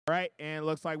right, and it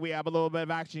looks like we have a little bit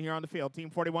of action here on the field. Team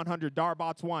 4100,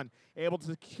 Darbots 1, able to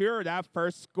secure that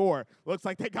first score. Looks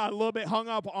like they got a little bit hung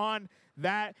up on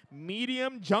that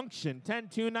medium junction,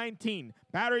 10-2-19.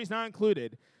 Batteries not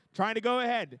included. Trying to go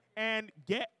ahead and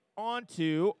get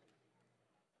onto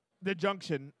the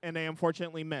junction, and they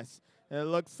unfortunately miss. It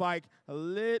looks like a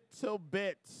little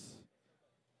bit,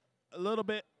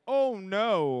 oh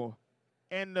no.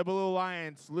 And the Blue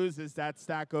Alliance loses that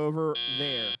stack over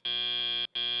there.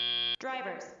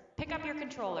 Drivers, pick up your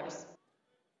controllers.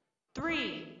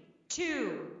 3,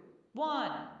 2,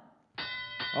 1.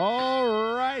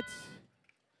 All right.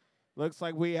 Looks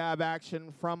like we have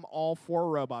action from all four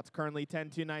robots. Currently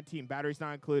 10-2-19. Batteries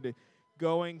not included.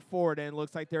 Going forward, and it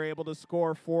looks like they're able to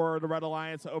score for the Red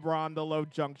Alliance over on the low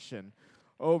junction.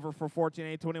 Over for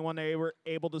 14-8-21, they were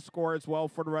able to score as well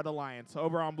for the Red Alliance.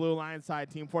 Over on Blue Alliance side,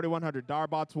 Team 4100,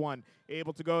 Darbots 1,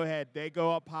 able to go ahead. They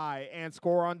go up high and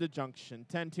score on the junction,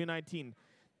 10-2-19.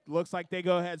 Looks like they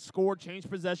go ahead, score, change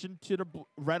possession to the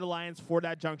Red Alliance for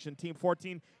that junction. Team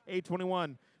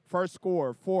 14-8-21, first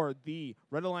score for the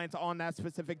Red Alliance on that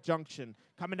specific junction.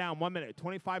 Coming down, 1 minute,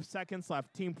 25 seconds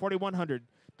left. Team 4100,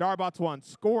 Darbots 1,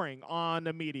 scoring on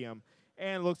the medium.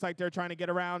 And it looks like they're trying to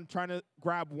get around, trying to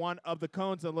grab one of the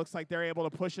cones. And it looks like they're able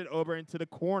to push it over into the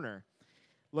corner.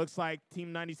 Looks like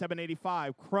Team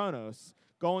 9785, Kronos,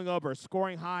 going over,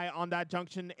 scoring high on that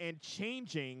junction and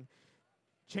changing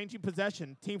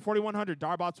possession. Team 4100,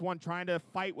 Darbots 1, trying to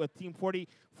fight with Team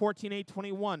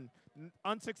 14-8-21.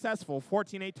 Unsuccessful.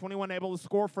 14-8-21 able to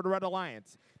score for the Red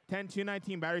Alliance.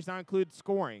 10-2-19, batteries not included,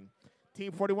 scoring.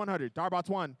 Team 4100, Darbots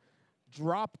 1,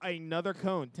 drop another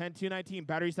cone. 10-2-19,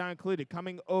 batteries not included,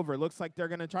 coming over. Looks like they're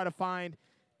going to try to find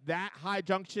that high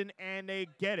junction, and they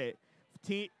get it.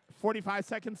 45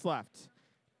 seconds left.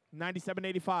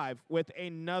 9785 with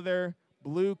another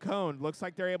blue cone. Looks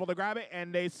like they're able to grab it,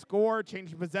 and they score,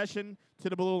 changing possession to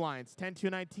the Blue Alliance.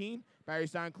 10-2-19,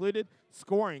 batteries not included,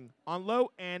 scoring on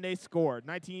low, and they scored.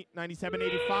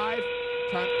 9785,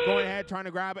 going ahead, trying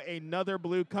to grab another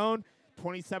blue cone.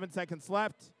 27 seconds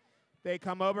left. They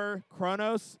come over,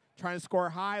 Kronos, trying to score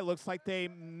high. Looks like they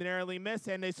narrowly miss,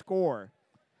 and they score.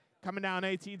 Coming down,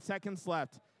 18 seconds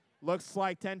left. Looks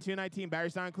like 10-2-19,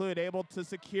 batteries not included, able to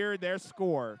secure their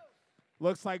score.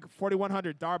 Looks like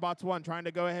 4100, Darbots 1, trying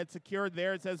to go ahead, secure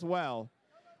theirs as well.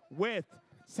 With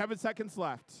 7 seconds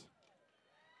left.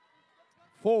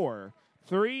 4,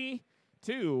 3,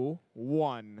 2,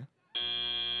 1.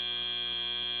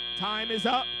 Time is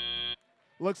up.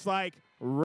 Looks like